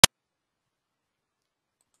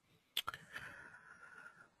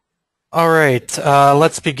All right,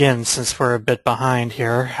 let's begin since we're a bit behind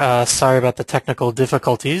here. Sorry about the technical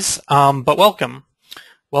difficulties, but welcome.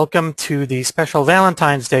 Welcome to the special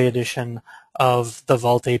Valentine's Day edition of the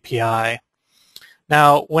Vault API.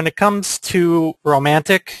 Now, when it comes to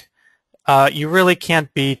romantic, you really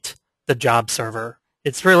can't beat the job server.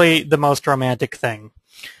 It's really the most romantic thing.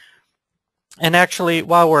 And actually,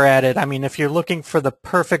 while we're at it, I mean, if you're looking for the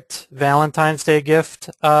perfect Valentine's Day gift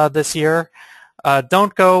this year,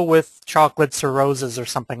 don't go with chocolates or roses or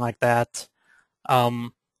something like that.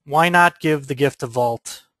 Why not give the gift of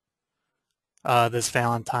Vault this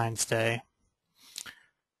Valentine's Day?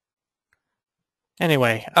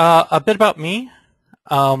 Anyway, a bit about me.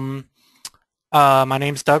 Um, my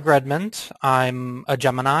name's Doug Redmond. I'm a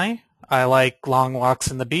Gemini. I like long walks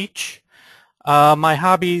in the beach. My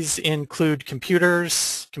hobbies include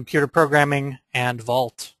computers, computer programming, and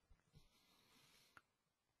Vault.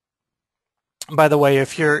 By the way,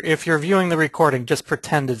 if you're viewing the recording, just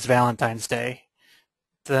pretend it's Valentine's Day.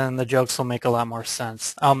 Then the jokes will make a lot more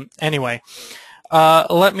sense. Anyway,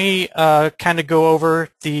 let me kind of go over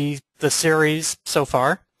the series so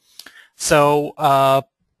far. So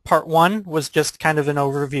part one was just kind of an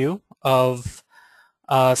overview of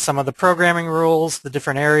some of the programming rules, the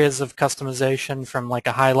different areas of customization from like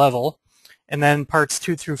a high level. And then parts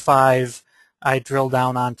 2 through 5, I drill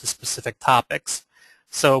down onto specific topics.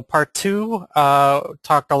 So part 2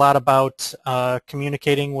 talked a lot about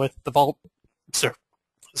communicating with the Vault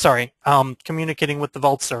communicating with the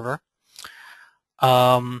Vault server.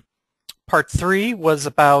 Part 3 was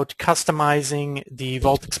about customizing the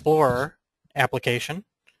Vault Explorer application,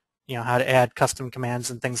 you know, how to add custom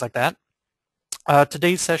commands and things like that.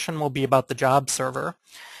 Today's session will be about the job server.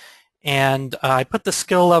 And I put the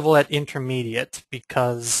skill level at intermediate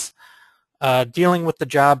because dealing with the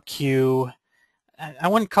job queue, I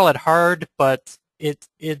wouldn't call it hard, but it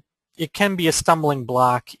can be a stumbling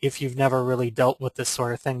block if you've never really dealt with this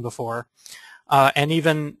sort of thing before. And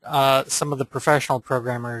even some of the professional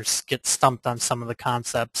programmers get stumped on some of the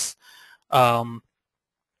concepts.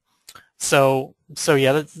 So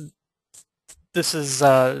yeah, this is,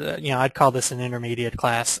 you know, I'd call this an intermediate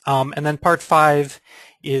class. And then part 5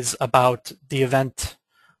 is about the event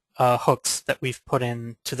hooks that we've put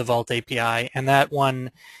into the Vault API, and that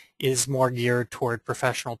one is more geared toward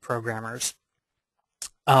professional programmers.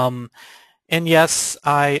 And yes,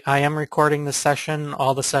 I am recording this session.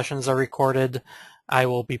 All the sessions are recorded. I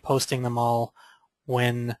will be posting them all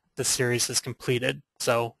when the series is completed.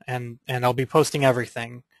 So, and I'll be posting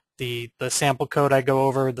everything. The sample code I go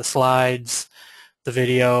over, the slides, the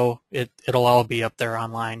video, it'll all be up there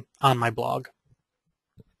online on my blog.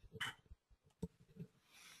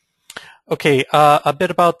 Okay, a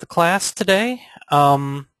bit about the class today.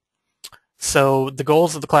 So the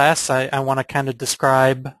goals of the class, I want to kind of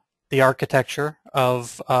describe the architecture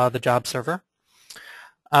of the job server.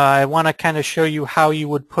 I want to kind of show you how you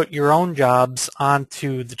would put your own jobs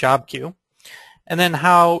onto the job queue, and then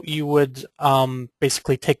how you would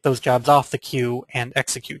basically take those jobs off the queue and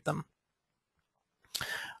execute them.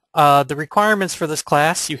 The requirements for this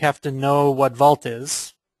class, you have to know what Vault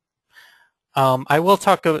is. I will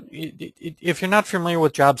talk, if you're not familiar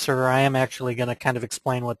with job server, I am actually going to kind of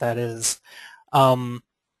explain what that is.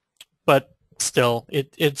 But still,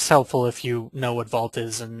 it's helpful if you know what Vault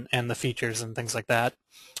is and the features and things like that.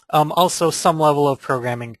 Also, some level of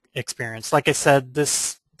programming experience. Like I said,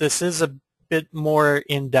 this is a bit more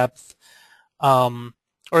in-depth, or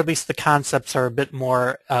at least the concepts are a bit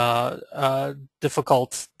more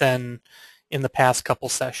difficult than in the past couple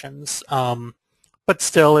sessions. But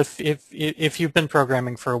still, if you've been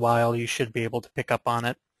programming for a while, you should be able to pick up on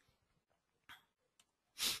it.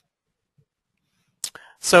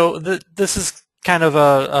 So this is kind of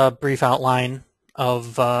a brief outline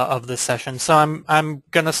of this session. So I'm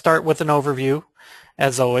going to start with an overview,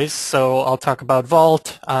 as always. So I'll talk about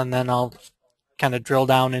Vault, and then I'll kind of drill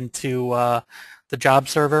down into the job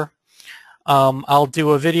server. I'll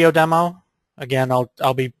do a video demo. Again,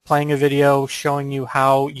 I'll be playing a video showing you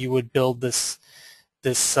how you would build this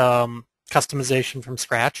customization from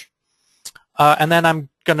scratch. And then I'm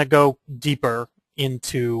going to go deeper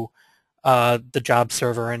into the job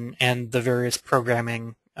server and the various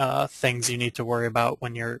programming things you need to worry about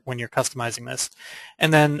when you're customizing this.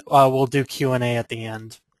 And then we'll do Q&A at the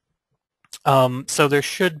end. So there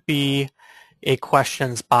should be a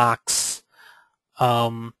questions box,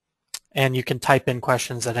 and you can type in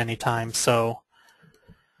questions at any time. So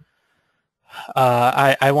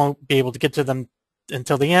I won't be able to get to them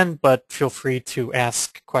until the end, but feel free to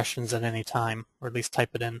ask questions at any time, or at least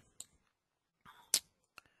type it in.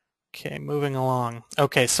 Okay, moving along.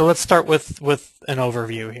 Okay, so let's start with an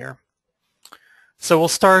overview here. So we'll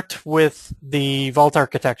start with the Vault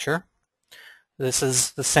architecture. This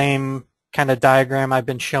is the same kind of diagram I've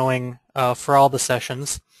been showing for all the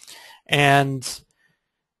sessions. And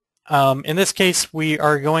in this case, we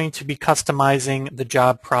are going to be customizing the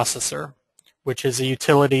job processor, which is a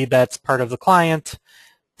utility that's part of the client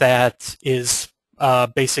that is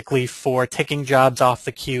basically for taking jobs off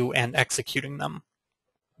the queue and executing them.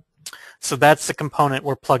 So that's the component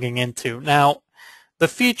we're plugging into. Now, the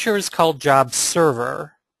feature is called Job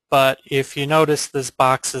Server, but if you notice, this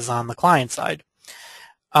box is on the client side.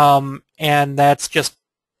 And that's just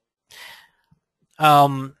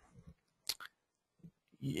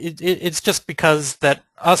it's just because that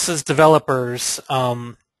us as developers,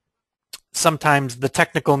 sometimes the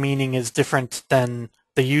technical meaning is different than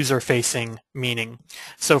the user-facing meaning.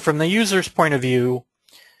 So from the user's point of view,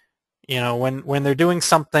 when they're doing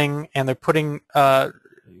something and they're putting,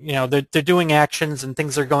 they're doing actions and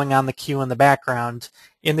things are going on the queue in the background,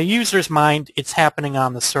 in the user's mind, it's happening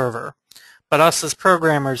on the server. But us as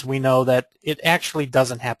programmers, we know that it actually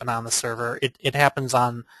doesn't happen on the server. It happens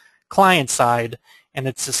on client side, and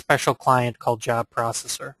it's a special client called Job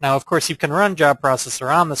Processor. Now, of course, you can run Job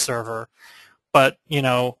Processor on the server, but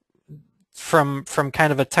from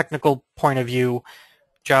kind of a technical point of view,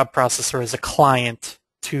 Job Processor is a client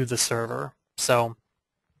to the server. So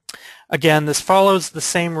again, this follows the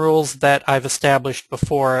same rules that I've established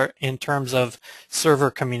before in terms of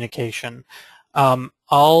server communication.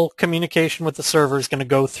 All communication with the server is going to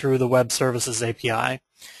go through the Web Services API.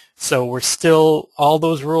 So we're still, all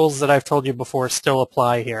those rules that I've told you before still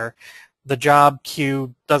apply here. The job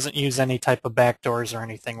queue doesn't use any type of backdoors or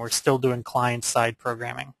anything. We're still doing client-side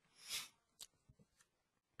programming.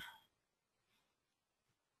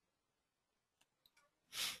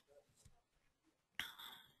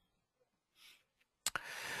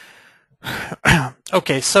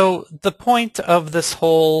 Okay, so the point of this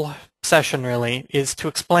whole session really is to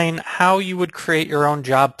explain how you would create your own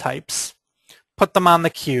job types, put them on the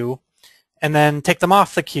queue, and then take them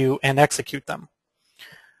off the queue and execute them.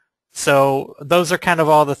 So those are kind of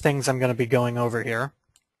all the things I'm going to be going over here.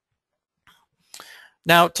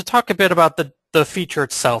 Now, to talk a bit about the feature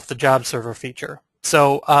itself, the job server feature.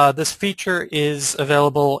 So this feature is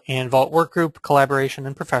available in Vault Workgroup, Collaboration,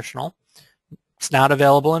 and Professional. It's not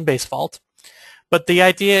available in Base Vault. But the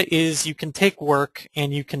idea is you can take work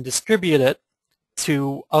and you can distribute it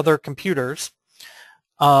to other computers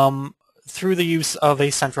through the use of a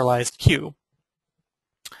centralized queue.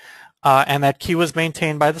 And that queue is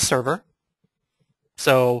maintained by the server.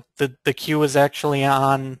 So the queue is actually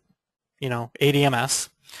on, ADMS,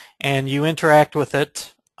 and you interact with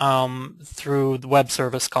it through the web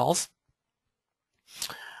service calls.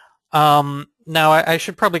 Now, I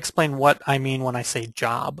should probably explain what I mean when I say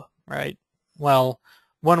job, right? Well,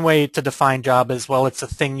 one way to define job is, well, it's a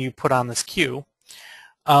thing you put on this queue.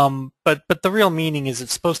 But the real meaning is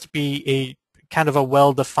it's supposed to be a kind of a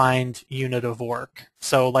well-defined unit of work.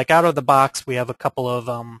 So like out of the box, we have a couple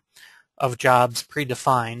of jobs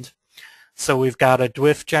predefined. So we've got a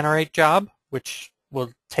DWIF generate job, which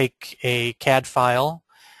will take a CAD file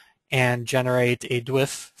and generate a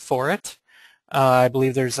DWIF for it. I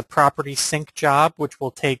believe there's a property sync job, which will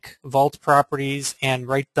take Vault properties and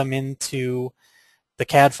write them into the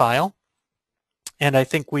CAD file. And I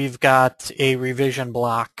think we've got a revision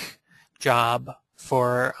block job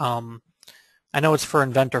for, I know it's for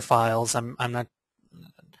Inventor files. I'm not,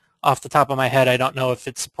 off the top of my head, I don't know if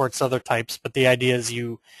it supports other types, but the idea is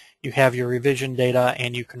you have your revision data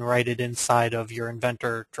and you can write it inside of your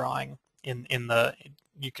Inventor drawing.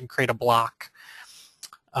 You can create a block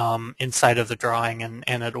inside of the drawing,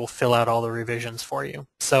 and it will fill out all the revisions for you.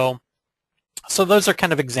 So those are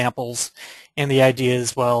kind of examples, and the idea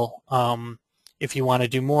is, well, if you want to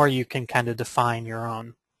do more, you can kind of define your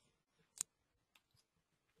own.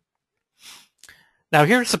 Now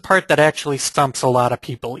here's the part that actually stumps a lot of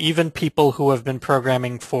people, even people who have been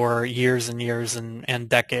programming for years and years and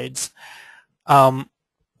decades.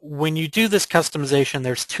 When you do this customization,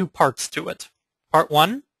 there's two parts to it. Part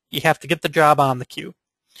one, you have to get the job on the queue.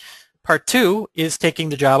 Part two is taking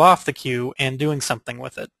the job off the queue and doing something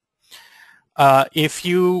with it. If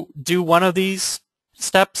you do one of these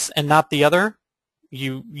steps and not the other,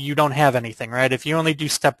 you don't have anything, right? If you only do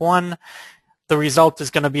step one, the result is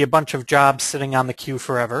going to be a bunch of jobs sitting on the queue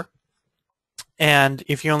forever. And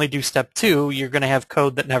if you only do step two, you're going to have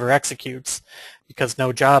code that never executes because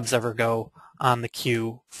no jobs ever go on the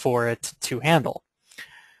queue for it to handle.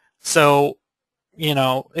 So,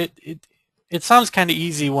 it sounds kind of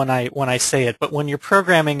easy when I say it, but when you're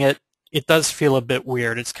programming it, it does feel a bit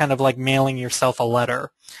weird. It's kind of like mailing yourself a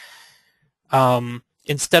letter.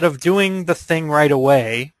 instead of doing the thing right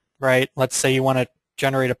away, right? Let's say you want to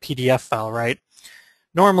generate a PDF file, right?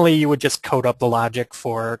 Normally you would just code up the logic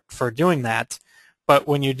for doing that. But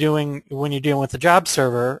when you're dealing with the job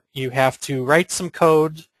server, you have to write some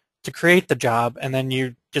code to create the job, and then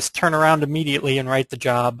you just turn around immediately and write the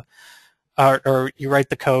job, or you write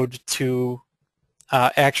the code to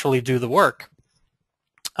actually do the work.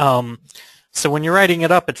 So when you're writing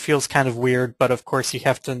it up, it feels kind of weird, but of course you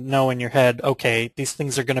have to know in your head, okay, these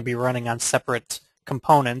things are going to be running on separate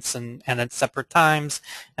components and at separate times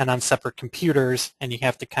and on separate computers, and you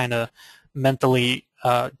have to kind of mentally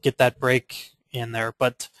get that break in there.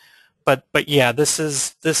 But yeah,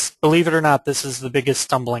 this believe it or not, this is the biggest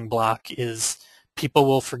stumbling block, is people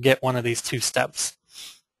will forget one of these two steps.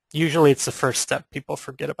 Usually it's the first step people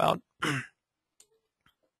forget about.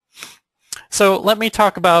 So let me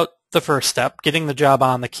talk about the first step, getting the job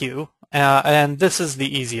on the queue. And this is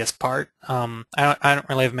the easiest part. I don't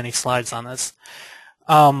really have many slides on this.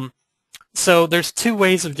 So there's two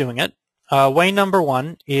ways of doing it. Way number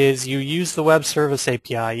one is you use the web service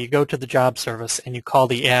API. You go to the job service and you call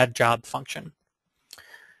the add job function.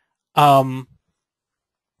 Now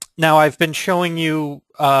I've been showing you,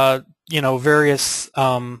 various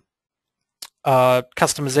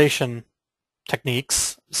customization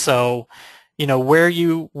techniques. So, where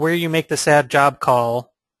you make this add job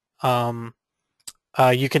call,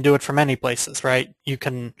 you can do it from any places, right? You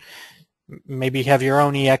can maybe have your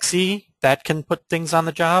own EXE that can put things on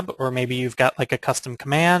the job, or maybe you've got like a custom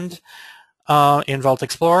command in Vault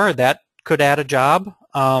Explorer that could add a job.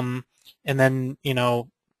 And then,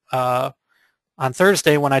 on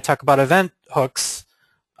Thursday when I talk about event hooks,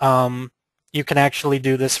 you can actually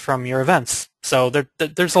do this from your events. So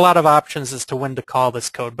there's a lot of options as to when to call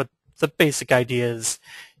this code, but the basic idea is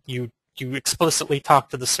you explicitly talk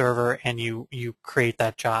to the server and you create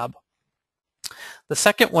that job. The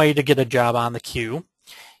second way to get a job on the queue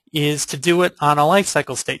is to do it on a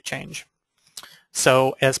lifecycle state change.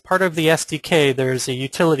 So as part of the SDK, there's a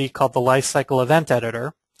utility called the Lifecycle Event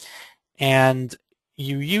Editor, and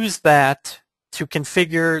you use that to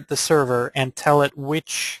configure the server and tell it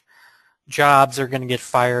which jobs are going to get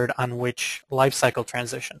fired on which lifecycle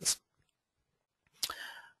transitions.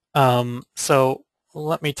 So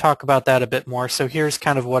let me talk about that a bit more. So here's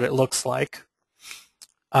kind of what it looks like.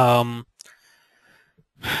 And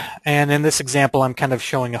in this example, I'm kind of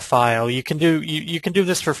showing a file. You can do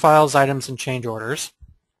this for files, items, and change orders.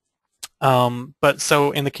 But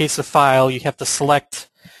so in the case of file, you have to select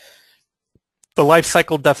the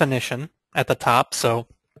lifecycle definition at the top. So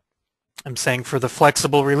I'm saying for the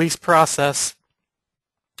flexible release process,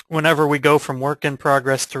 whenever we go from work in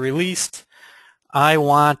progress to released, I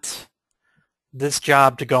want this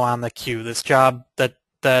job to go on the queue. This job that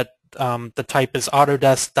the type is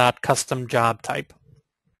Autodesk.custom job type.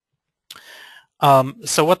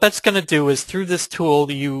 So what that's going to do is through this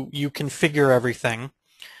tool you configure everything.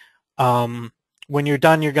 When you're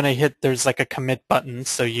done, you're going to hit, there's like a commit button,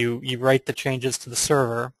 so you write the changes to the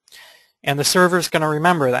server, and the server is going to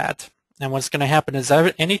remember that. And what's going to happen is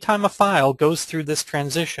anytime a file goes through this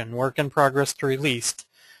transition, work in progress to released,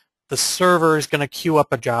 the server is going to queue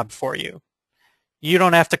up a job for you. You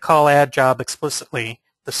don't have to call add job explicitly.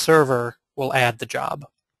 The server will add the job.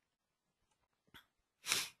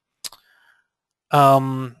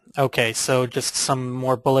 Okay, so just some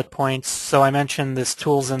more bullet points. So I mentioned this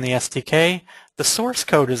tool's in the SDK. The source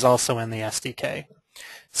code is also in the SDK.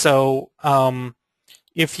 So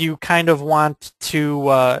if you kind of want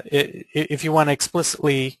to, if you want to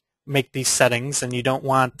explicitly make these settings and you don't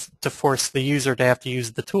want to force the user to have to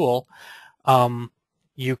use the tool,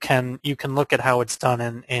 you can look at how it's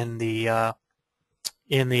done in the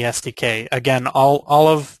SDK. Again, all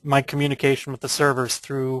of my communication with the servers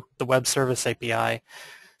through the web service API.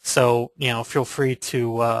 So feel free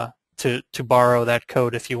to borrow that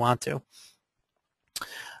code if you want to.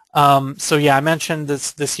 So yeah, I mentioned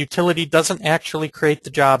this utility doesn't actually create the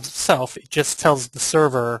jobs itself. It just tells the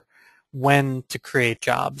server when to create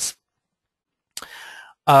jobs.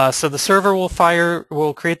 So the server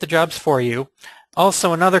will create the jobs for you.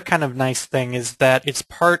 Also, another kind of nice thing is that it's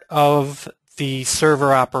part of the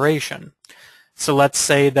server operation. So let's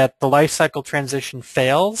say that the lifecycle transition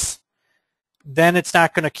fails, then it's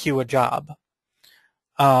not going to queue a job.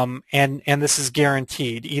 And this is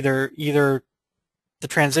guaranteed. Either the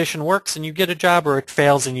transition works and you get a job, or it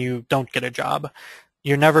fails and you don't get a job.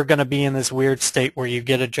 You're never going to be in this weird state where you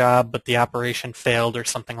get a job but the operation failed or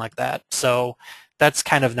something like that. So that's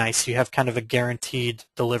kind of nice. You have kind of a guaranteed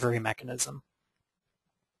delivery mechanism.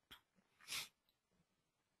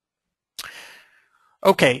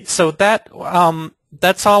 Okay, so that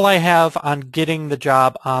that's all I have on getting the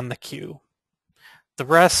job on the queue. The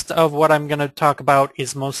rest of what I'm going to talk about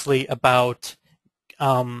is mostly about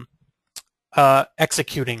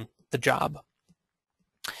executing the job.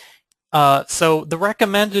 So the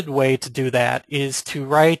recommended way to do that is to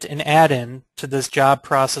write an add-in to this job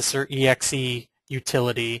processor exe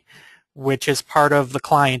utility, which is part of the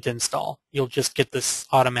client install. You'll just get this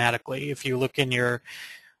automatically. If you look in your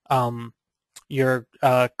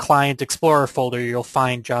Client Explorer folder, you'll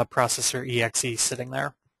find job processor exe sitting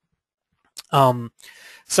there.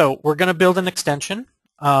 So we're going to build an extension.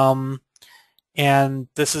 And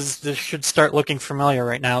this should start looking familiar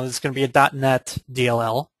right now. This is going to be a .NET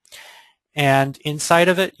DLL. And inside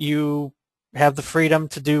of it, you have the freedom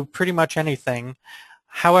to do pretty much anything.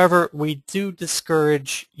 However, we do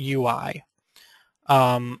discourage UI.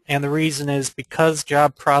 And the reason is because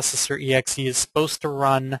job processor exe is supposed to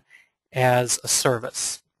run as a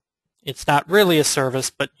service. It's not really a service,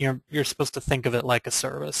 but you're supposed to think of it like a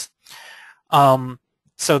service.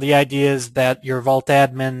 So the idea is that your Vault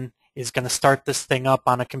admin is going to start this thing up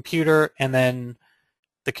on a computer, and then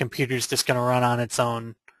the computer is just going to run on its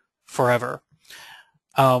own forever.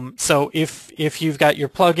 So if you've got your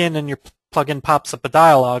plugin and your plugin pops up a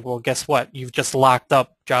dialog, well, guess what? You've just locked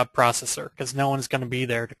up job processor because no one's going to be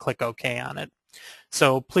there to click OK on it.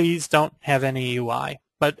 So please don't have any UI.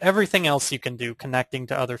 But everything else you can do, connecting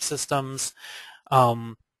to other systems,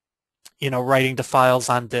 writing to files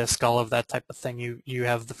on disk, all of that type of thing, you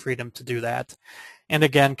have the freedom to do that. And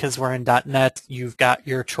again, because we're in .NET, you've got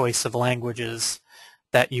your choice of languages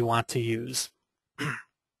that you want to use.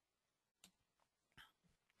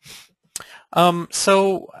 I've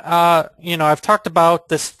talked about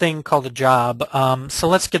this thing called a job. So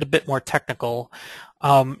let's get a bit more technical.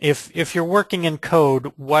 If you're working in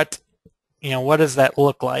code, what does that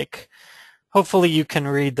look like? Hopefully you can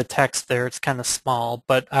read the text there. It's kind of small,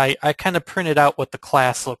 but I kind of printed out what the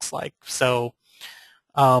class looks like. So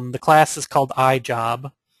the class is called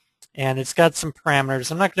iJob, and it's got some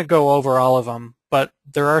parameters. I'm not going to go over all of them, but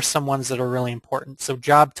there are some ones that are really important. So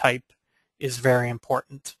job type is very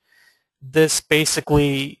important. This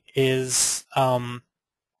basically is,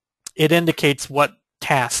 it indicates what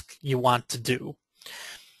task you want to do.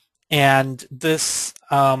 And this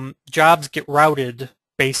jobs get routed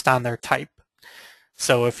based on their type.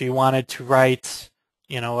 So if you wanted to write,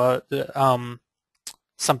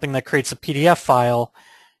 something that creates a PDF file,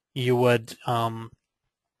 you would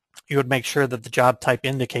make sure that the job type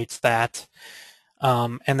indicates that.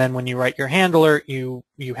 And then when you write your handler, you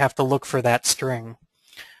have to look for that string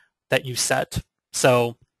that you set.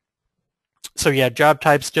 So yeah, job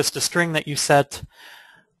type's just a string that you set,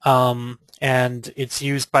 and it's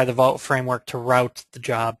used by the Vault framework to route the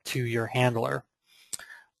job to your handler.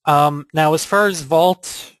 Now, as far as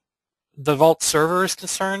the Vault server is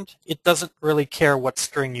concerned, it doesn't really care what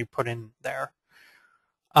string you put in there.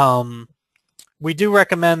 We do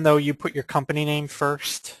recommend, though, you put your company name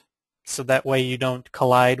first, so that way you don't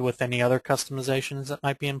collide with any other customizations that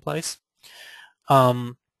might be in place.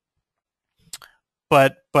 Yeah,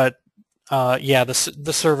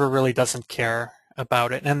 the server really doesn't care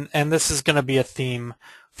about it, and this is going to be a theme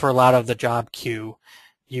for a lot of the job queue.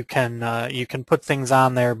 You can put things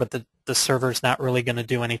on there, but the server's not really going to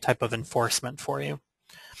do any type of enforcement for you.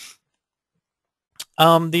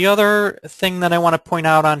 The other thing that I want to point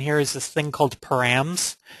out on here is this thing called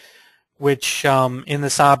params, which in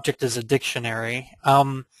this object is a dictionary.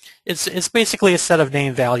 It's basically a set of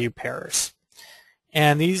name-value pairs,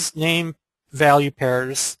 and these name-value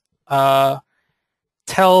pairs tell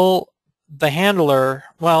the handler,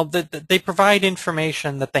 well, they provide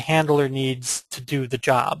information that the handler needs to do the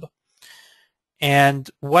job. And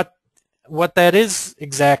what that is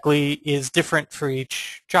exactly is different for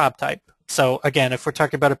each job type. So again, if we're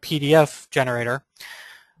talking about a PDF generator,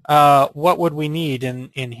 what would we need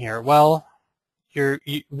in here? Well,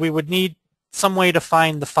 we would need some way to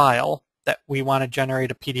find the file that we want to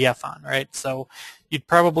generate a PDF on, right? So you'd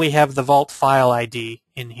probably have the Vault file ID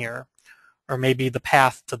in here, or maybe the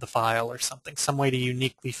path to the file or something, some way to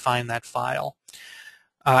uniquely find that file.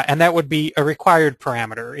 And that would be a required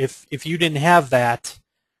parameter. If you didn't have that,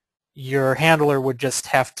 your handler would just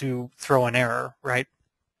have to throw an error, right?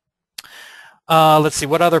 Let's see,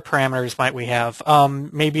 what other parameters might we have?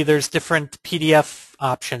 Maybe there's different PDF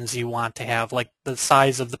options you want to have, like the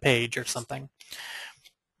size of the page or something.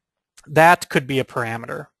 That could be a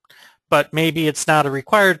parameter, but maybe it's not a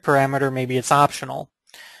required parameter, maybe it's optional.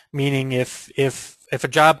 Meaning if a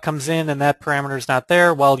job comes in and that parameter is not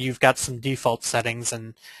there, well, you've got some default settings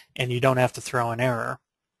and you don't have to throw an error.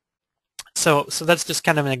 So that's just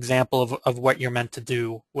kind of an example of what you're meant to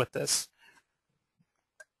do with this.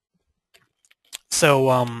 So,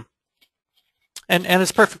 and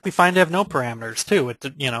it's perfectly fine to have no parameters too. It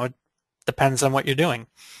depends on what you're doing.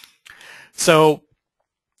 So,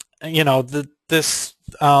 the set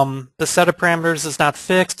of parameters is not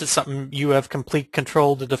fixed. It's something you have complete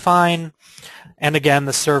control to define. And again,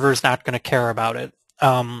 the server's not going to care about it.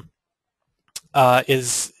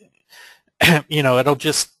 It'll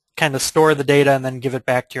just kind of store the data and then give it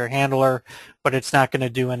back to your handler, but it's not going to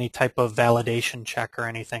do any type of validation check or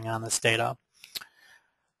anything on this data.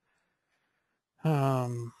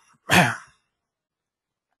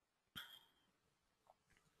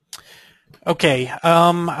 Okay,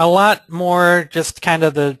 a lot more just kind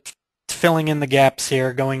of the filling in the gaps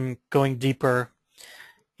here, going deeper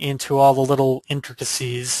into all the little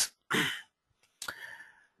intricacies.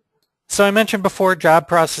 So I mentioned before, Job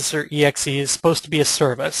Processor EXE is supposed to be a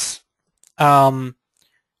service.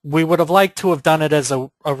 We would have liked to have done it as a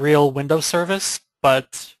real Windows service,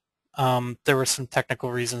 but there were some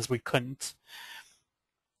technical reasons we couldn't.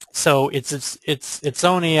 So it's its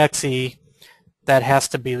own EXE that has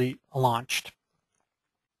to be launched.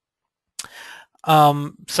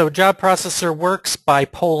 So Job Processor works by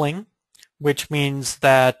polling, which means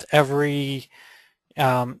that every,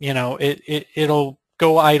 it'll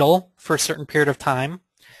go idle for a certain period of time.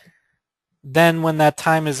 Then when that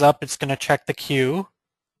time is up, it's going to check the queue.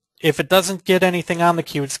 If it doesn't get anything on the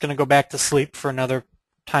queue, it's going to go back to sleep for another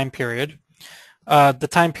time period. The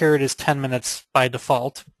time period is 10 minutes by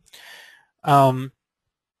default. If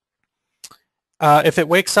it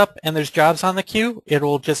wakes up and there's jobs on the queue, it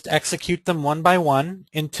will just execute them one by one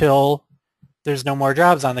until there's no more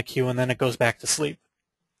jobs on the queue, and then it goes back to sleep.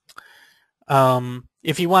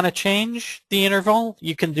 If you want to change the interval,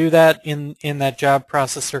 you can do that in that Job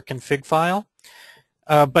Processor config file.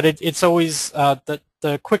 But it's always,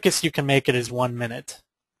 the quickest you can make it is 1 minute.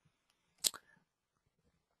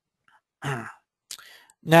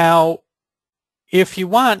 Now, if you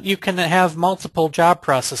want, you can have multiple job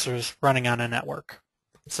processors running on a network.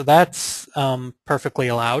 So that's perfectly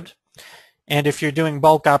allowed. And if you're doing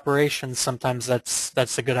bulk operations, sometimes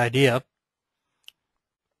that's a good idea.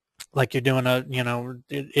 Like you're doing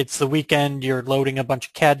it's the weekend, you're loading a bunch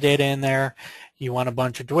of CAD data in there, you want a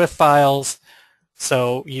bunch of DWIF files,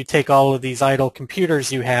 so you take all of these idle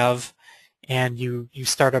computers you have and you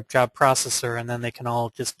start up Job Processor, and then they can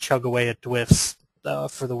all just chug away at DWIFs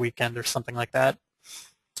for the weekend or something like that.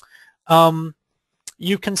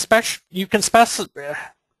 You can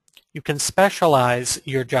specialize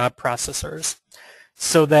your job processors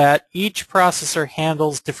so that each processor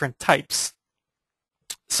handles different types.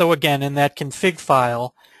 So again, in that config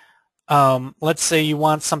file, let's say you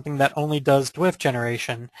want something that only does DWIF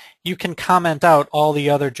generation, you can comment out all the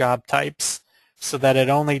other job types so that it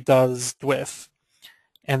only does DWIF.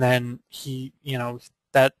 And then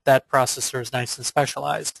that processor is nice and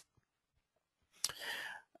specialized.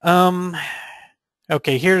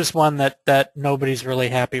 Okay, here's one that nobody's really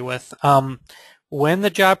happy with. When the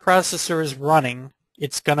job processor is running,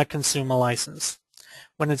 it's going to consume a license.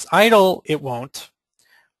 When it's idle, it won't.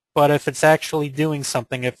 But if it's actually doing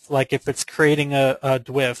something, if it's creating a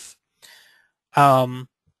DWIF,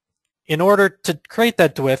 in order to create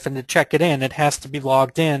that DWIF and to check it in, it has to be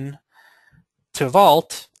logged in to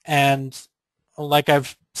Vault. And like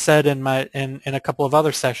I've said in a couple of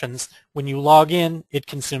other sessions, when you log in, it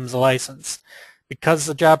consumes a license. Because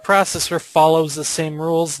the job processor follows the same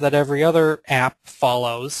rules that every other app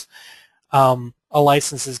follows, a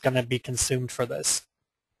license is going to be consumed for this.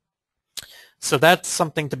 So that's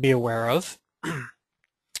something to be aware of.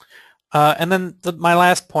 And then my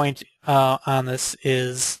last point on this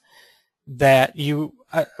is that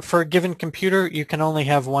for a given computer, you can only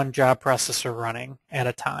have one job processor running at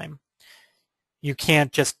a time. You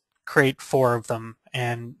can't just create 4 of them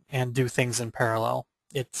and do things in parallel.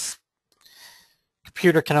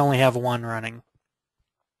 Computer can only have 1 running.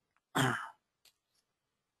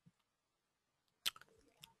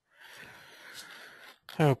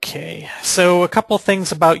 Okay, so a couple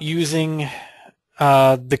things about using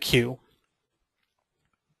the queue.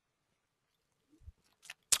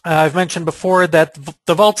 I've mentioned before that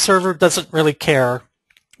the Vault server doesn't really care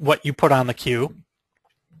what you put on the queue.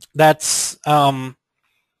 That's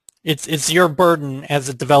it's your burden as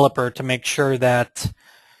a developer to make sure that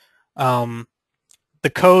the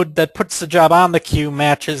code that puts the job on the queue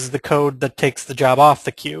matches the code that takes the job off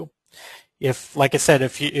the queue. Like I said,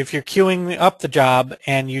 if you're queuing up the job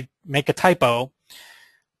and you make a typo,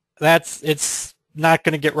 it's not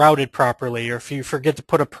going to get routed properly. Or if you forget to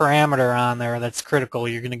put a parameter on there that's critical,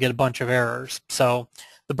 you're going to get a bunch of errors. So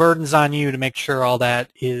the burden's on you to make sure all that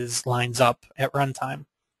lines up at runtime.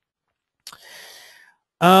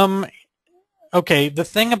 Okay, the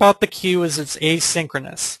thing about the queue is it's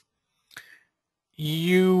asynchronous.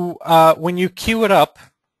 When you queue it up,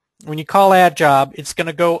 when you call add job, it's going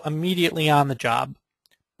to go immediately on the job,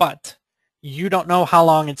 but you don't know how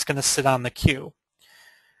long it's going to sit on the queue.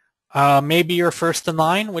 Maybe you're first in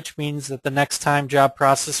line, which means that the next time job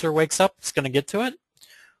processor wakes up, it's going to get to it.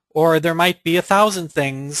 Or there might be 1,000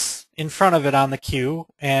 things in front of it on the queue,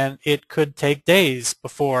 and it could take days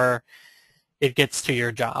before it gets to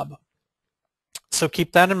your job. So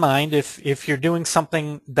keep that in mind. If you're doing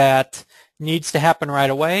something that needs to happen right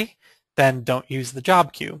away, then don't use the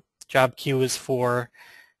job queue. Job queue is for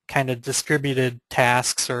kind of distributed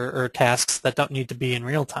tasks or tasks that don't need to be in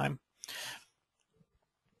real time.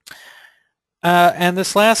 And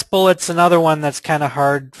this last bullet's another one that's kind of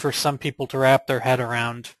hard for some people to wrap their head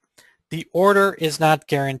around. The order is not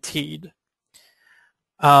guaranteed.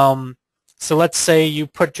 So let's say you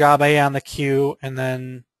put job A on the queue, and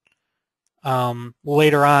then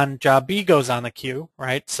later on job B goes on the queue,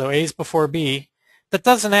 right? So A is before B. That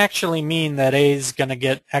doesn't actually mean that A is going to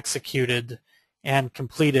get executed and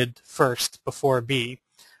completed first before B.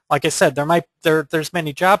 Like I said, there's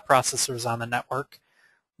many job processors on the network.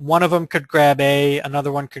 One of them could grab A,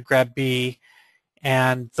 another one could grab B,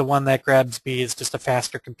 and the one that grabs B is just a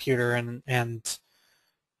faster computer, and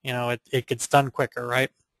you know, it gets done quicker, right?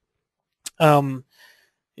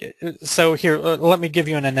 So here, let me give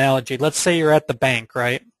you an analogy. Let's say you're at the bank,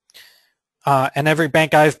 right? And every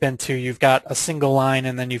bank I've been to, you've got a single line,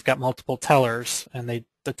 and then you've got multiple tellers, and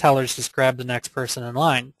the tellers just grab the next person in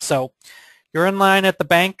line. So you're in line at the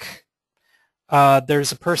bank.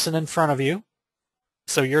 There's a person in front of you,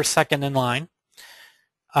 so you're second in line.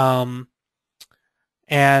 And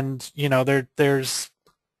you know, there's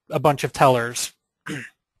a bunch of tellers.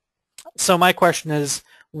 So my question is,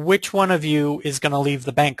 which one of you is going to leave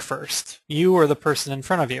the bank first, you or the person in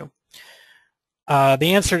front of you?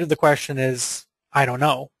 The answer to the question is, I don't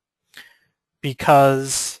know,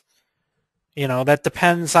 because you know, that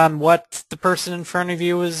depends on what the person in front of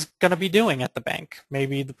you is going to be doing at the bank.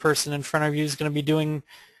 Maybe the person in front of you is going to be doing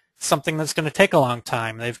something that's going to take a long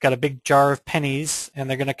time. They've got a big jar of pennies, and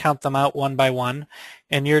they're going to count them out one by one,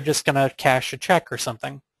 and you're just going to cash a check or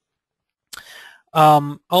something.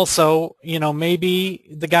 Also, you know, maybe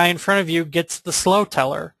the guy in front of you gets the slow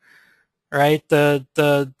teller, right?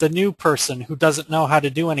 The new person who doesn't know how to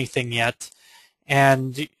do anything yet,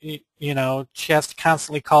 and you know, she has to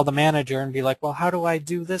constantly call the manager and be like, well, how do I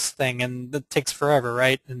do this thing? And it takes forever,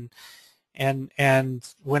 right? And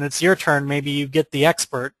when it's your turn, maybe you get the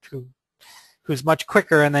expert who's much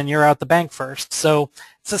quicker, and then you're out the bank first. So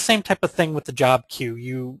it's the same type of thing with the job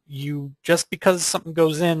queue. You just because something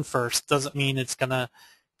goes in first doesn't mean it's going to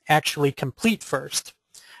actually complete first.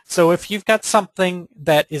 So if you've got something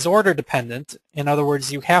that is order dependent, in other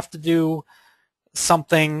words, you have to do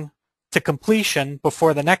something to completion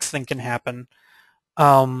before the next thing can happen,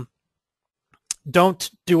 don't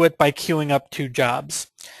do it by queuing up two jobs.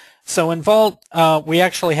 So in Vault, we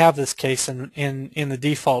actually have this case in the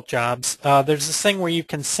default jobs. There's this thing where you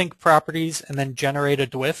can sync properties and then generate a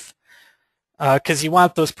DWIF, because you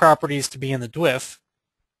want those properties to be in the DWIF.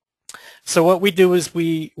 So what we do is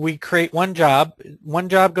we create one job. One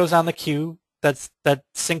job goes on the queue that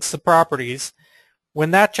syncs the properties.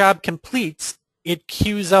 When that job completes, it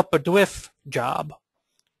queues up a DWIF job,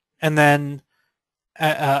 and then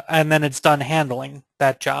it's done handling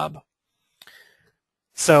that job.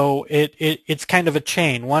 So it's kind of a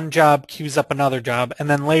chain. One job queues up another job, and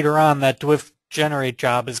then later on that DWIF generate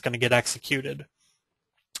job is going to get executed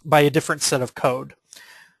by a different set of code.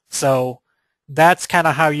 So that's kind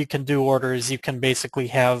of how you can do orders. You can basically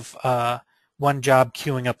have one job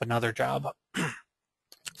queuing up another job.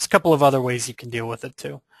 There's a couple of other ways you can deal with it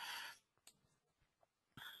too.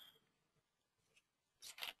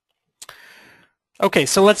 Okay,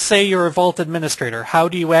 so let's say you're a Vault administrator. How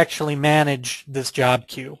do you actually manage this job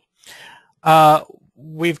queue?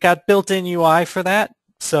 We've got built-in UI for that.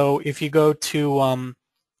 So if you go to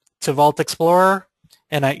Vault Explorer,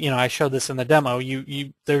 and I showed this in the demo,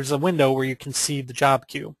 there's a window where you can see the job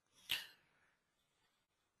queue.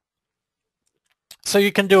 So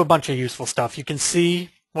you can do a bunch of useful stuff. You can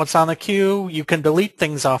see what's on the queue. You can delete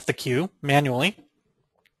things off the queue manually.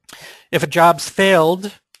 If a job's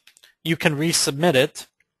failed, you can resubmit it.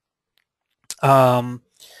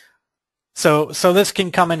 So this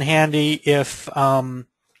can come in handy if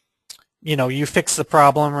you know, you fix the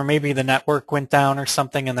problem, or maybe the network went down or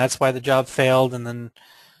something, and that's why the job failed. And then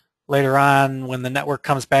later on, when the network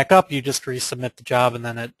comes back up, you just resubmit the job, and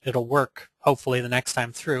then it'll work hopefully the next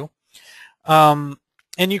time through. And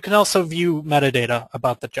you can also view metadata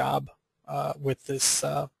about the job with this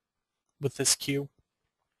this queue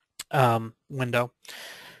window.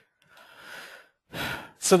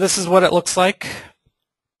 So this is what it looks like.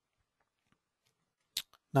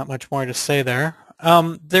 Not much more to say there.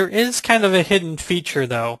 There is kind of a hidden feature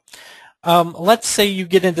though. Let's say you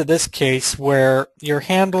get into this case where your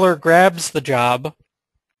handler grabs the job,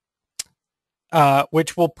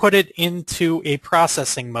 which will put it into a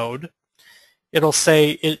processing mode. It'll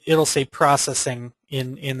say processing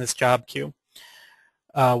in this job queue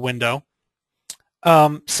window.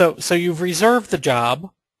 So you've reserved the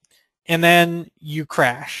job, and then you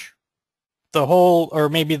crash. The whole, or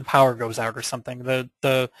maybe the power goes out or something.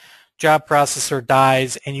 The job processor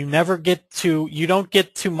dies, and you don't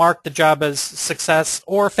get to mark the job as success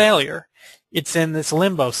or failure. It's in this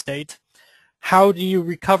limbo state. How do you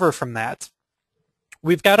recover from that?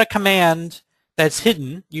 We've got a command that's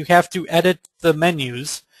hidden. You have to edit the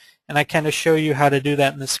menus, and I kind of show you how to do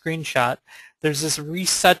that in the screenshot. There's this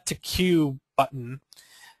reset to queue button,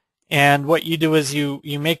 and what you do is you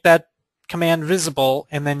make that command visible,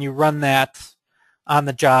 and then you run that on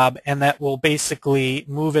the job, and that will basically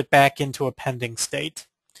move it back into a pending state.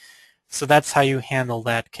 So that's how you handle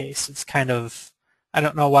that case. It's kind of, I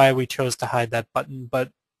don't know why we chose to hide that button,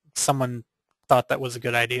 but someone thought that was a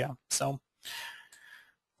good idea. So,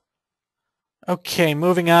 okay,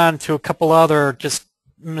 moving on to a couple other just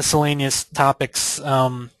miscellaneous topics,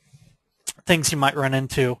 things you might run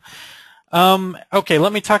into. Okay,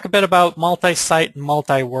 let me talk a bit about multi-site and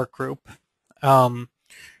multi-workgroup.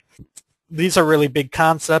 These are really big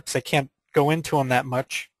concepts. I can't go into them that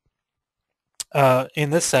much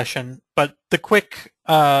in this session, but the quick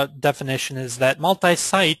definition is that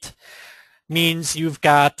multi-site means you've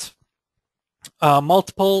got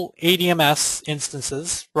multiple ADMS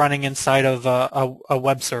instances running inside of a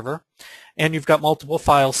web server, and you've got multiple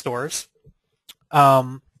file stores.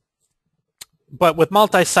 But with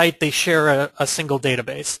multi-site, they share a single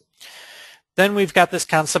database. Then we've got this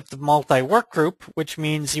concept of multi-workgroup, which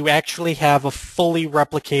means you actually have a fully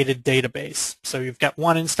replicated database. So you've got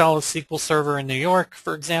one installed SQL Server in New York,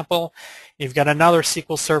 for example. You've got another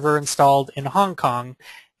SQL Server installed in Hong Kong,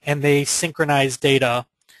 and they synchronize data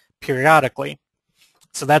periodically.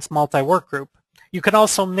 So that's multi-workgroup. You can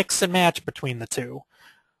also mix and match between the two,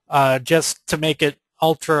 just to make it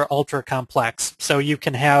ultra complex. So you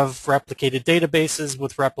can have replicated databases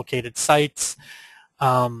with replicated sites.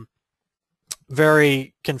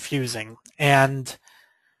 Very confusing. And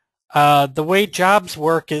the way jobs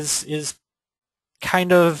work is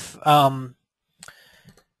kind of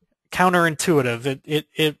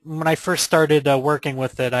counterintuitive. When I first started working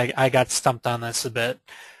with it, I got stumped on this a bit.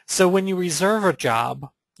 So when you reserve a job,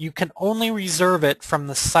 you can only reserve it from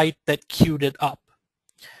the site that queued it up.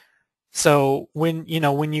 So when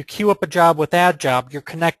you queue up a job with add job, you're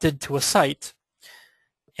connected to a site,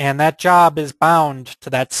 and that job is bound to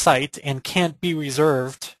that site and can't be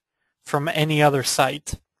reserved from any other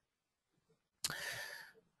site.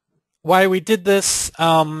 Why we did this,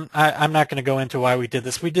 I'm not going to go into why we did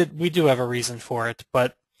this. We do have a reason for it,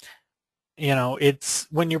 but it's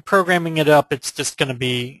when you're programming it up, it's just going to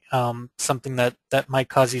be something that might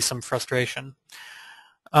cause you some frustration.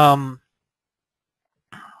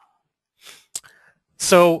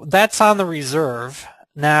 So that's on the reserve.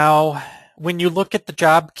 Now, when you look at the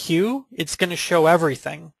job queue, it's going to show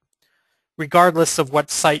everything, regardless of what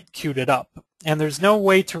site queued it up. And there's no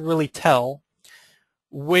way to really tell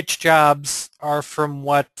which jobs are from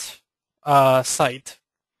what site.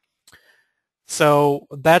 So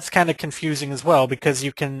that's kind of confusing as well, because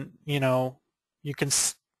you can,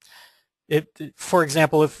 for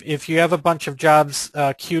example, if you have a bunch of jobs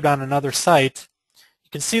queued on another site, you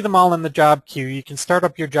can see them all in the job queue. You can start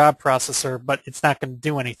up your job processor, but it's not going to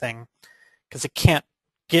do anything because it can't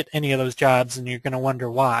get any of those jobs, and you're going to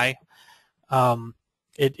wonder why.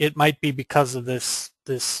 It might be because of this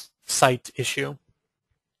site issue.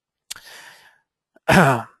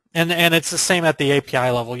 And it's the same at the API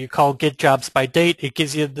level. You call get jobs by date. It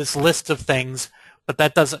gives you this list of things, but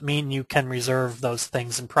that doesn't mean you can reserve those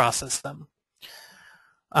things and process them.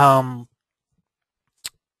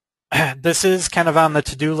 This is kind of on the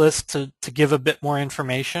to-do list to give a bit more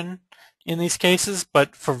information in these cases,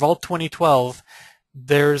 but for Vault 2012,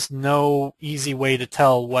 there's no easy way to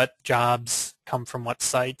tell what jobs come from what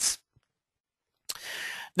sites.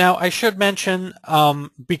 Now, I should mention,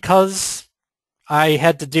 because I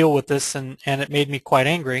had to deal with this and it made me quite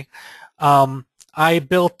angry, I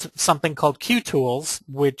built something called QTools,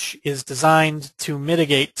 which is designed to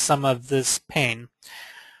mitigate some of this pain.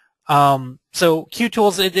 So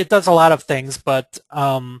QTools, it does a lot of things, but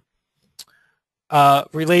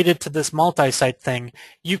related to this multi-site thing,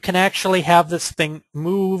 you can actually have this thing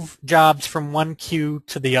move jobs from one queue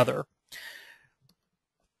to the other.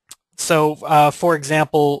 So, for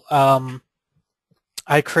example,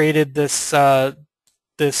 I created this job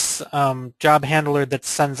handler that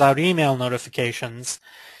sends out email notifications,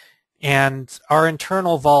 and our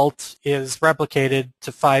internal vault is replicated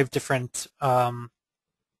to 5 different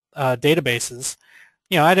databases.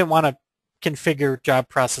 I didn't want to configure job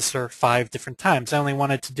processor 5 different times. I only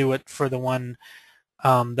wanted to do it for the one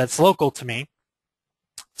that's local to me.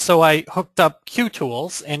 So I hooked up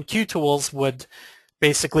QTools, and QTools would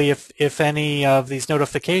basically, if any of these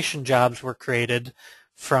notification jobs were created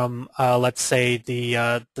from, let's say,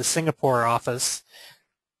 the Singapore office,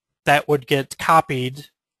 that would get copied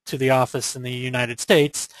to the office in the United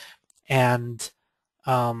States, and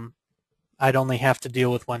I'd only have to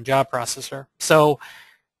deal with one job processor. So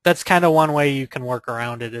that's kind of one way you can work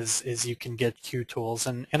around it, is you can get QTools.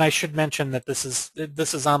 And I should mention that this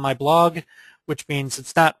is on my blog, which means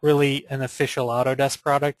it's not really an official Autodesk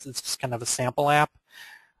product. It's just kind of a sample app.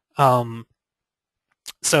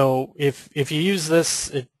 So if you use this,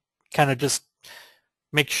 it kind of just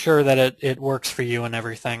makes sure that it works for you and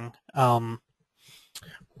everything.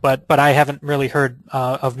 But I haven't really heard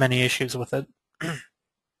of many issues with it.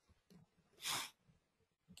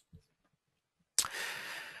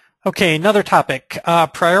 Okay, another topic,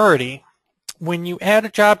 priority. When you add a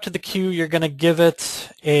job to the queue, you're going to give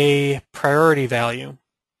it a priority value.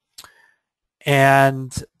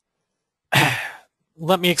 And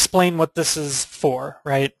let me explain what this is for,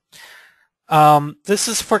 right? This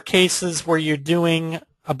is for cases where you're doing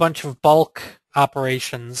a bunch of bulk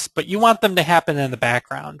operations, but you want them to happen in the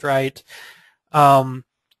background, right?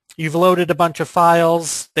 You've loaded a bunch of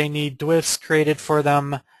files. They need DWIFs created for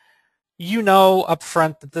them. You know up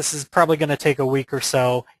front that this is probably going to take a week or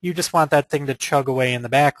so. You just want that thing to chug away in the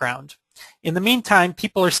background. In the meantime,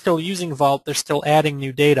 people are still using Vault. They're still adding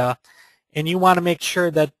new data, and you want to make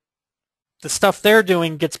sure that the stuff they're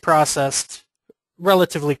doing gets processed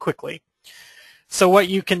relatively quickly. So what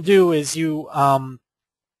you can do is you,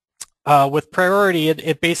 with priority,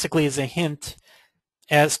 it basically is a hint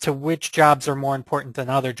as to which jobs are more important than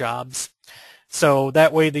other jobs. So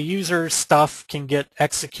that way the user's stuff can get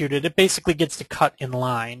executed. It basically gets to cut in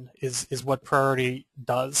line is what priority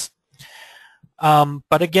does.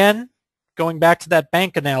 But again, going back to that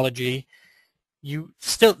bank analogy,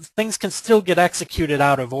 things can still get executed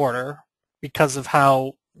out of order because of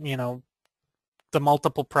how, the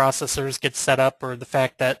multiple processors get set up, or the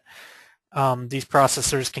fact that these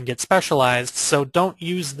processors can get specialized. So don't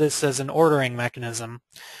use this as an ordering mechanism.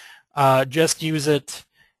 Just use it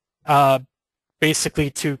basically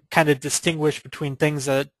to kind of distinguish between things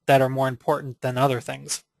that are more important than other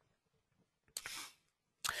things.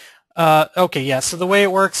 Okay, yeah, so the way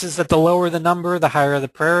it works is that the lower the number, the higher the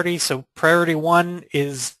priority. So priority 1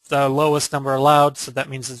 is the lowest number allowed, so that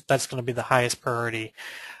means that's going to be the highest priority.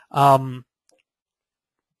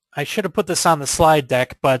 I should have put this on the slide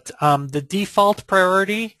deck, but the default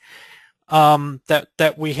priority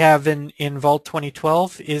that we have in Vault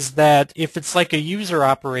 2012 is that if it's like a user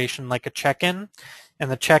operation, like a check-in, and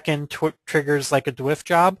the check-in triggers like a DWIF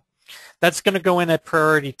job, that's going to go in at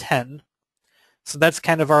priority 10. So that's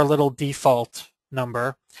kind of our little default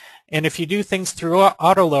number. And if you do things through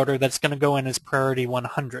autoloader, that's going to go in as priority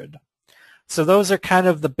 100. So those are kind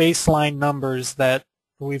of the baseline numbers that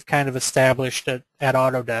we've kind of established at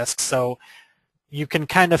Autodesk. So you can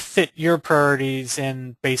kind of fit your priorities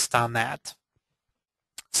in based on that.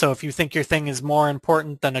 So if you think your thing is more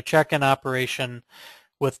important than a check-in operation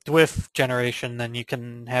with DWIF generation, then you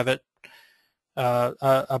can have it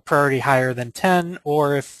a priority higher than 10,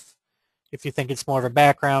 or if you think it's more of a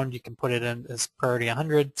background, you can put it in as priority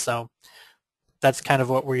 100. So that's kind of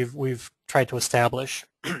what we've tried to establish.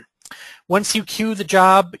 Once you queue the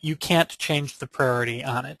job, you can't change the priority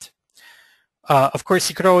on it. Of course,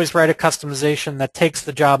 you could always write a customization that takes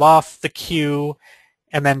the job off the queue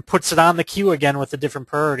and then puts it on the queue again with a different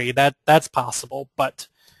priority. That's possible, but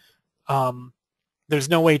there's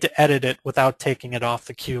no way to edit it without taking it off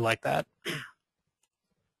the queue like that.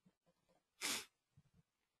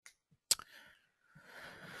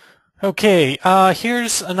 Okay,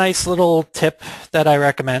 here's a nice little tip that I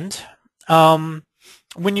recommend.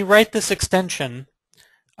 When you write this extension,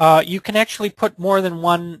 you can actually put more than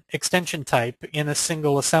one extension type in a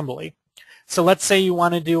single assembly. So let's say you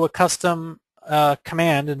want to do a custom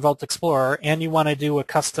command in Vault Explorer and you want to do a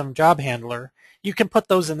custom job handler. You can put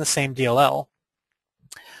those in the same DLL.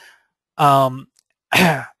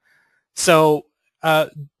 So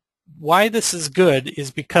why this is good is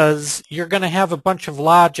because you're going to have a bunch of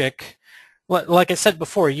logic like I said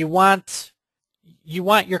before, you want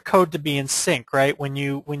your code to be in sync, right? When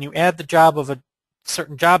you add the job of a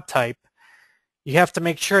certain job type, you have to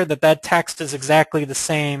make sure that that text is exactly the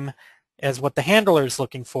same as what the handler is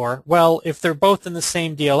looking for. Well, if they're both in the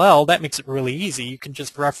same DLL, that makes it really easy. You can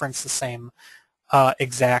just reference the same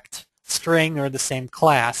exact string or the same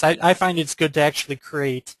class. I find it's good to actually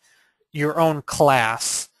create your own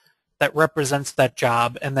class that represents that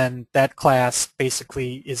job, and then that class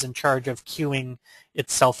basically is in charge of queuing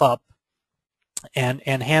itself up and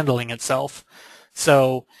handling itself.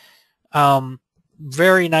 So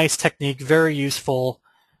very nice technique, very useful.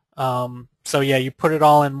 So yeah, you put it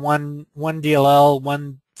all in one DLL,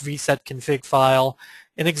 one vset config file.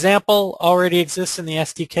 An example already exists in the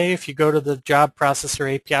SDK. If you go to the job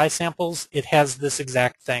processor API samples, it has this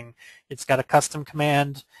exact thing. It's got a custom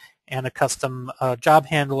command and a custom job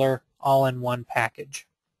handler all in one package.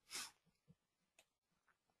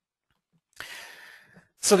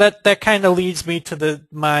 So that kind of leads me to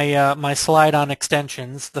my slide on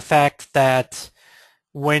extensions, the fact that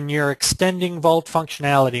when you're extending Vault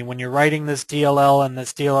functionality, when you're writing this DLL and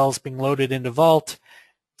this DLL is being loaded into Vault,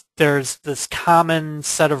 there's this common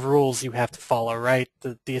set of rules you have to follow, right?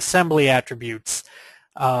 The assembly attributes,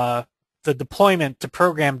 the deployment to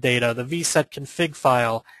program data, the vset config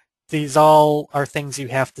file, these all are things you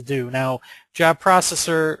have to do. Now, job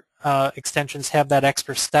processor extensions have that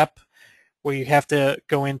extra step where you have to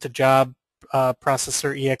go into job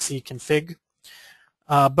processor exe config.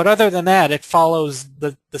 But other than that, it follows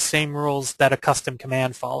the same rules that a custom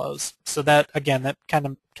command follows. So that, again, that kind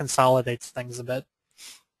of consolidates things a bit.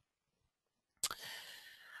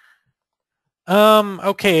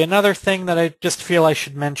 Okay, another thing that I just feel I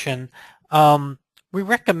should mention. We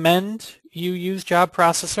recommend you use job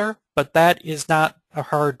processor, but that is not a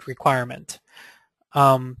hard requirement.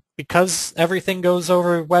 Because everything goes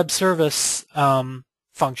over web service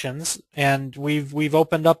functions, and we've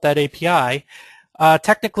opened up that API,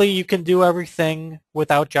 technically you can do everything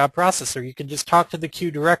without job processor. You can just talk to the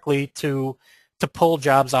queue directly to pull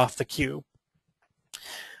jobs off the queue.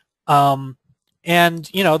 And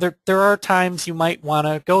you know, there are times you might want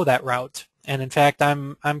to go that route. And in fact,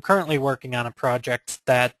 I'm currently working on a project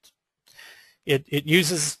that it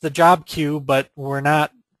uses the job queue, but we're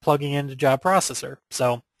not plugging into job processor.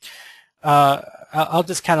 So I'll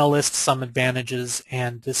just kind of list some advantages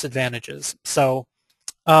and disadvantages. So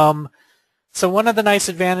so one of the nice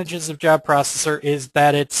advantages of job processor is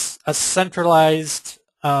that it's a centralized,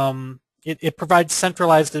 it provides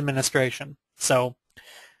centralized administration. So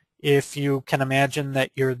if you can imagine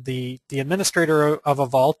that you're the administrator of a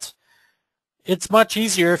Vault, it's much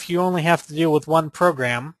easier if you only have to deal with one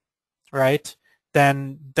program, right,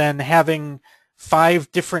 than having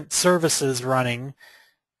 5 different services running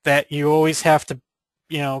that you always have to,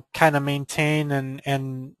 you know, kind of maintain,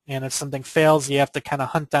 and if something fails, you have to kind of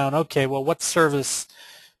hunt down, okay, well, what service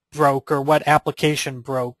broke or what application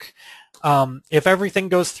broke. If everything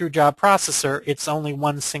goes through job processor, it's only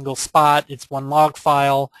one single spot, it's one log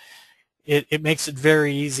file. It makes it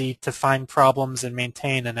very easy to find problems and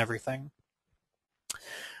maintain and everything.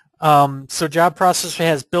 So job processor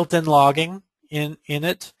has built-in logging in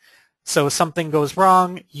it. So if something goes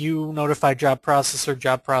wrong, you notify job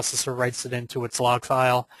processor writes it into its log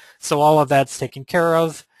file. So all of that's taken care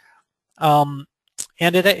of. And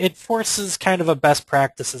it forces kind of a best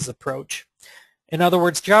practices approach. In other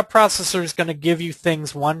words, job processor is going to give you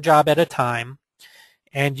things one job at a time,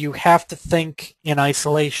 and you have to think in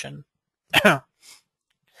isolation.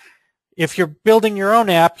 If you're building your own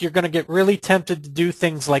app, you're going to get really tempted to do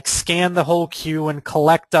things like scan the whole queue and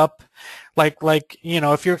collect up, like you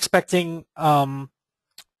know, if you're expecting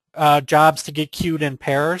jobs to get queued in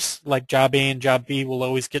pairs, like job A and job B will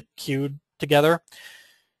always get queued together,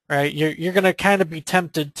 right? You're going to kind of be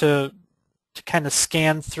tempted to kind of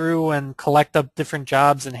scan through and collect up different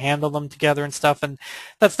jobs and handle them together and stuff, and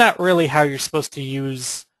that's not really how you're supposed to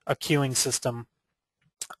use a queuing system.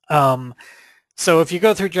 So if you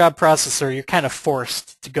go through job processor, you're kind of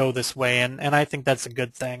forced to go this way, and I think that's a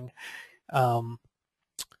good thing.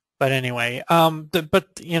 But anyway, but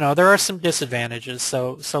you know, there are some disadvantages,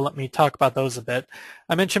 so let me talk about those a bit.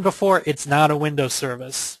 I mentioned before, it's not a Windows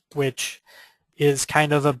service, which is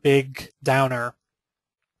kind of a big downer,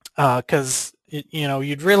 because you know,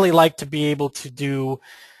 you'd really like to be able to do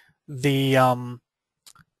the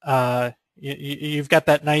you've got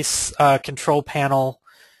that nice control panel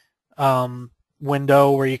window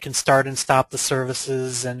where you can start and stop the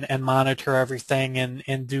services and monitor everything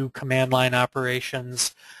and do command line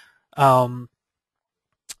operations.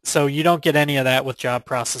 So you don't get any of that with job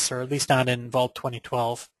processor, at least not in Vault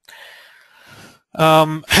 2012.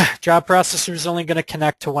 Job processor is only going to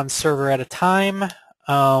connect to one server at a time.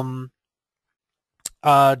 Job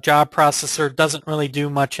processor doesn't really do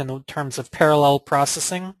much in terms of parallel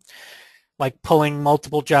processing, like pulling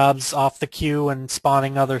multiple jobs off the queue and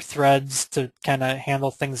spawning other threads to kind of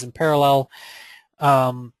handle things in parallel.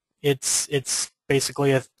 It's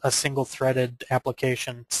basically a single-threaded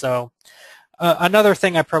application. So another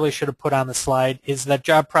thing I probably should have put on the slide is that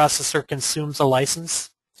job processor consumes a license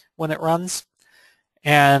when it runs,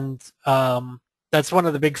 and that's one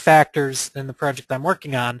of the big factors in the project I'm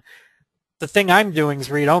working on. The thing I'm doing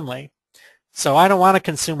is read-only, so I don't want to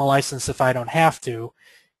consume a license if I don't have to.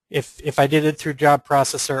 If I did it through job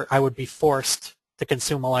processor, I would be forced to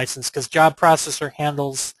consume a license because job processor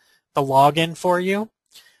handles the login for you.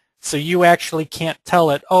 So you actually can't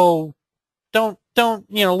tell it, oh, don't,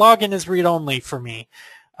 login is read-only for me.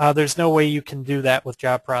 There's no way you can do that with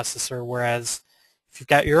job processor, whereas if you've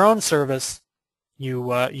got your own service,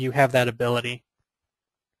 you have that ability.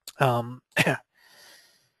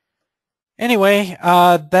 Anyway,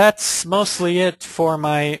 that's mostly it for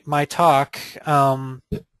my talk.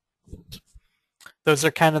 Those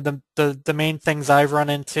are kind of the main things I've run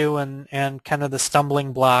into and kind of the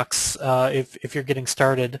stumbling blocks if you're getting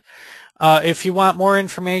started. If you want more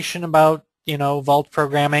information about Vault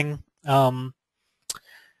programming, the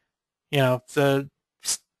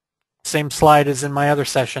same slide as in my other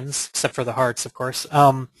sessions, except for the hearts, of course.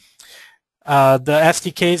 The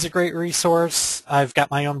SDK is a great resource. I've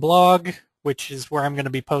got my own blog, which is where I'm going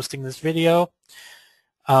to be posting this video.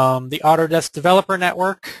 The Autodesk Developer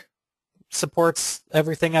Network supports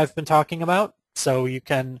everything I've been talking about, so you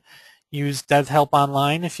can use DevHelp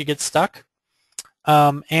Online if you get stuck.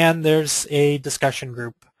 And there's a discussion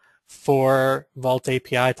group for Vault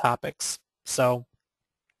API topics. So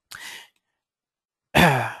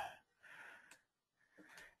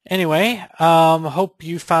anyway, hope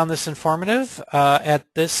you found this informative. At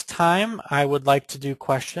this time, I would like to do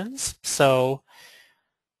questions. So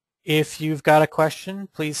if you've got a question,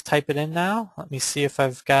 please type it in now. Let me see if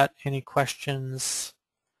I've got any questions